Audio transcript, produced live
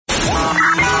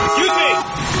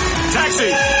Taxi!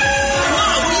 Come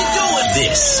on, what are you doing?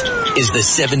 This is the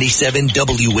 77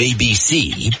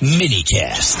 WABC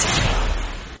minicast.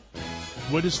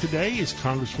 With us today is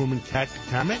Congresswoman Kat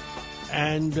Cammack,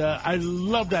 and I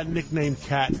love that nickname,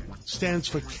 Kat. Stands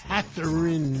for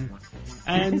Catherine.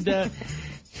 And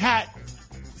Kat,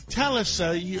 tell us,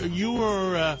 you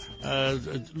were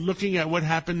looking at what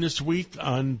happened this week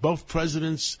on both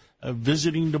presidents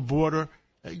visiting the border.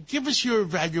 Give us your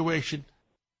evaluation.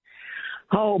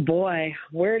 Oh, boy,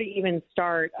 where to even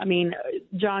start? I mean,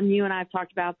 John, you and I have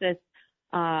talked about this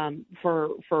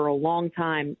for a long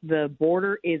time. The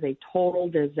border is a total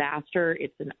disaster.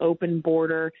 It's an open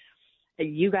border.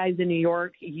 You guys in New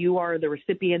York, you are the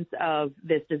recipients of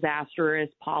this disastrous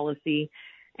policy,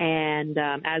 and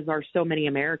as are so many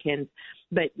Americans.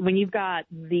 But when you've got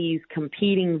these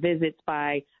competing visits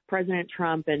by President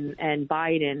Trump and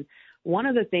Biden, one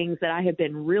of the things that I have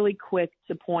been really quick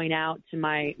to point out to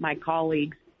my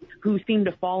colleagues who seem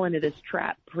to fall into this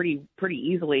trap pretty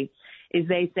easily is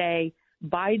they say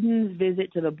Biden's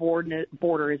visit to the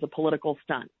border is a political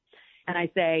stunt. And I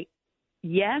say,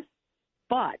 yes,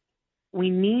 but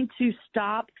we need to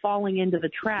stop falling into the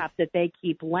trap that they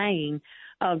keep laying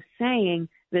of saying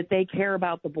that they care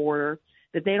about the border,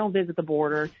 that they don't visit the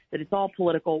border, that it's all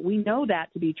political. We know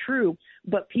that to be true,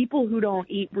 but people who don't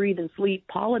eat, breathe, and sleep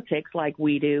politics like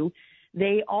we do,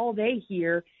 all they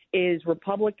hear is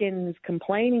Republicans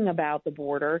complaining about the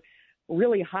border,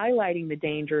 really highlighting the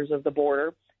dangers of the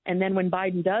border, and then when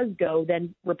Biden does go,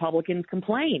 then Republicans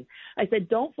complain. I said,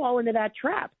 don't fall into that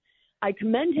trap. I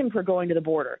commend him for going to the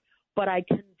border, but I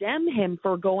condemn him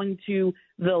for going to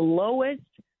the lowest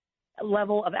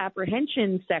level of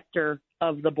apprehension sector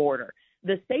of the border,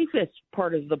 the safest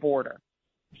part of the border.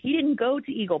 He didn't go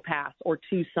to Eagle Pass or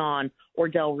Tucson or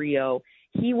Del Rio.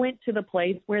 He went to the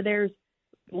place where there's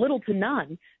little to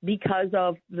none because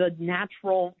of the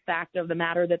natural fact of the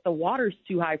matter that the water's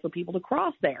too high for people to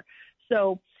cross there.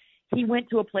 So he went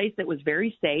to a place that was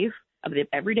very safe.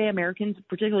 Everyday Americans,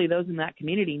 particularly those in that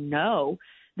community, know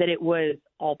that it was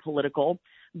all political.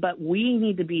 But we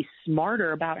need to be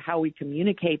smarter about how we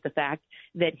communicate the fact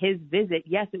that his visit,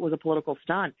 yes, it was a political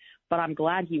stunt, but I'm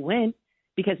glad he went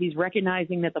because he's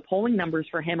recognizing that the polling numbers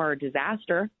for him are a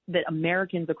disaster, that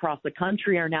Americans across the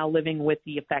country are now living with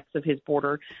the effects of his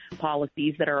border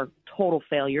policies that are total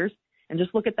failures. And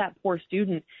just look at that poor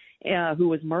student who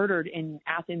was murdered in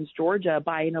Athens, Georgia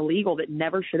by an illegal that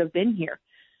never should have been here.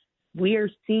 We are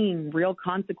seeing real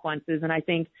consequences, and I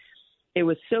think it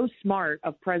was so smart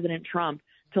of President Trump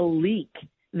to leak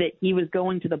that he was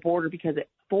going to the border because it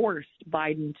forced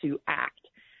Biden to act,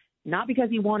 not because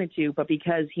he wanted to, but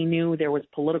because he knew there was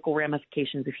political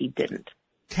ramifications if he didn't.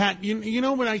 Kat, you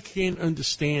know what I can't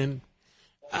understand?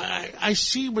 I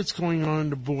see what's going on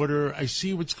the border. I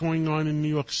see what's going on in New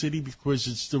York City because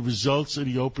it's the results of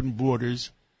the open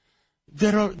borders.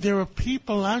 There are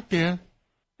people out there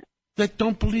that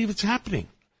don't believe it's happening.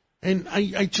 And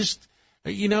I just...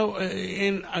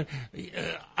 and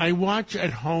I watch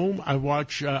at home. I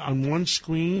watch on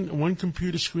one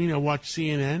computer screen, I watch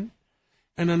CNN,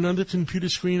 and another computer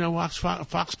screen, I watch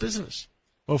Fox Business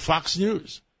or Fox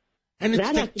News. And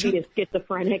that has to be a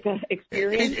schizophrenic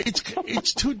experience.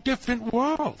 It's two different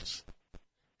worlds.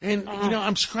 And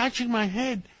I'm scratching my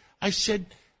head. I said,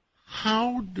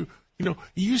 how do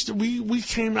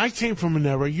I came from an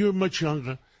era. You're much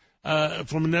younger.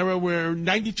 From an era where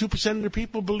 92% of the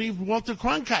people believe Walter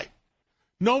Cronkite.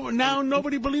 Now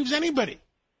nobody believes anybody.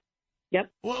 Yep.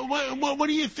 What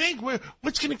do you think?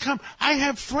 What's going to come? I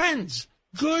have friends,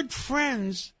 good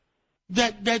friends,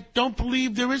 that don't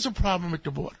believe there is a problem at the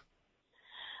border.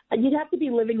 You'd have to be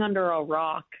living under a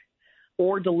rock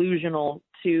or delusional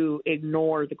to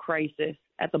ignore the crisis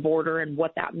at the border and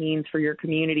what that means for your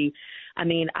community. I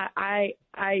mean, I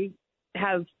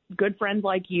have good friends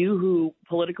like you who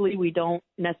politically we don't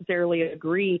necessarily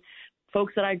agree,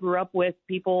 folks that I grew up with,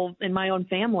 people in my own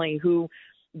family who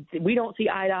we don't see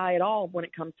eye to eye at all when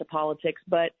it comes to politics.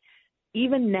 But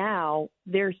even now,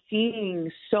 they're seeing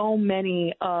so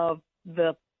many of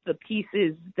the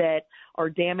pieces that are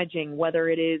damaging, whether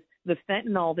it is the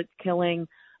fentanyl that's killing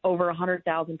over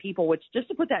 100,000 people, which just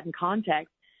to put that in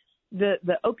context, the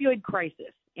opioid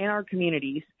crisis in our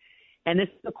communities, and this,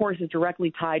 of course, is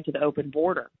directly tied to the open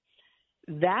border.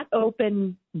 That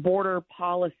open border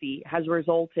policy has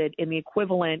resulted in the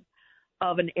equivalent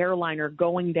of an airliner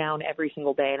going down every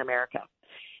single day in America.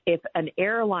 If an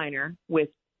airliner with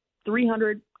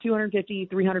 300, 250,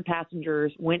 300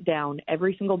 passengers went down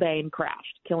every single day and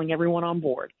crashed, killing everyone on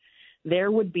board,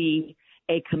 there would be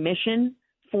a commission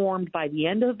formed by the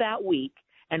end of that week,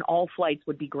 and all flights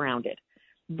would be grounded.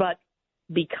 But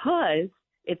because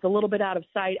it's a little bit out of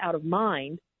sight, out of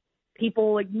mind,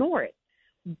 people ignore it.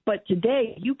 But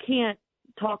today, you can't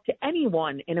talk to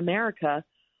anyone in America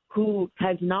who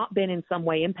has not been in some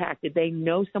way impacted. They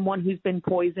know someone who's been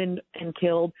poisoned and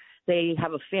killed. They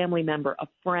have a family member, a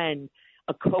friend,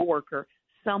 a coworker,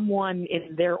 someone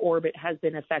in their orbit has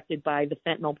been affected by the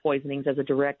fentanyl poisonings as a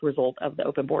direct result of the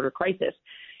open border crisis.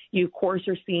 You, of course,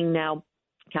 are seeing now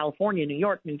California, New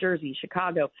York, New Jersey,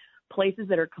 Chicago, places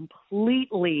that are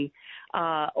completely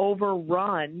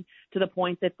overrun to the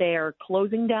point that they are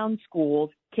closing down schools,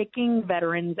 kicking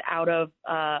veterans out of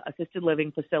assisted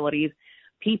living facilities.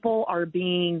 People are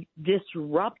being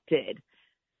disrupted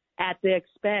at the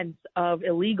expense of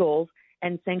illegals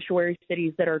and sanctuary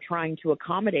cities that are trying to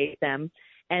accommodate them.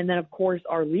 And then, of course,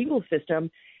 our legal system,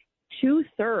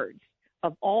 2/3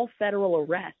 of all federal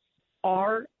arrests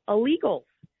are illegals.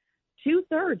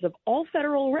 2/3 of all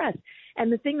federal arrests.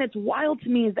 And the thing that's wild to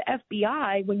me is the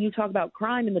FBI, when you talk about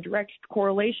crime and the direct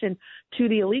correlation to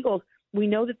the illegals, we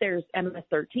know that there's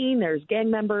MS-13, there's gang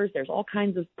members, there's all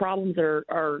kinds of problems that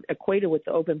are equated with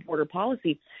the open border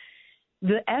policy.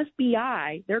 The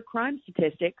FBI, their crime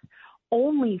statistics,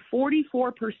 only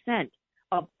 44%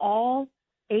 of all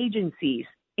agencies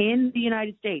in the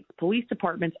United States, police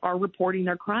departments, are reporting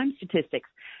their crime statistics.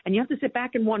 And you have to sit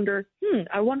back and wonder,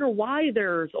 I wonder why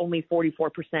there's only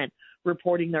 44%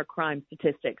 reporting their crime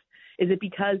statistics. Is it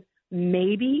because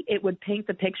maybe it would paint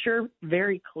the picture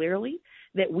very clearly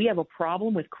that we have a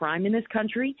problem with crime in this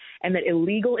country and that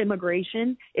illegal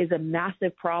immigration is a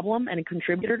massive problem and a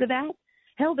contributor to that?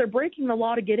 Hell, they're breaking the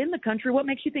law to get in the country. What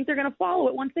makes you think they're going to follow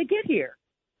it once they get here?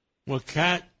 Well,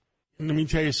 Kat, let me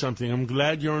tell you something. I'm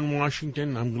glad you're in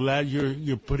Washington. I'm glad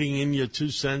you're putting in your 2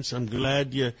 cents. I'm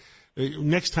glad you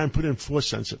next time put in 4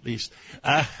 cents at least.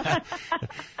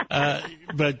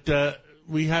 But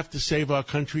we have to save our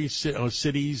country, our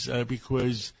cities,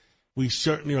 because we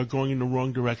certainly are going in the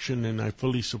wrong direction, and I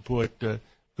fully support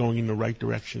going in the right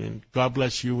direction. And God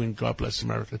bless you, and God bless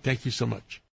America. Thank you so much.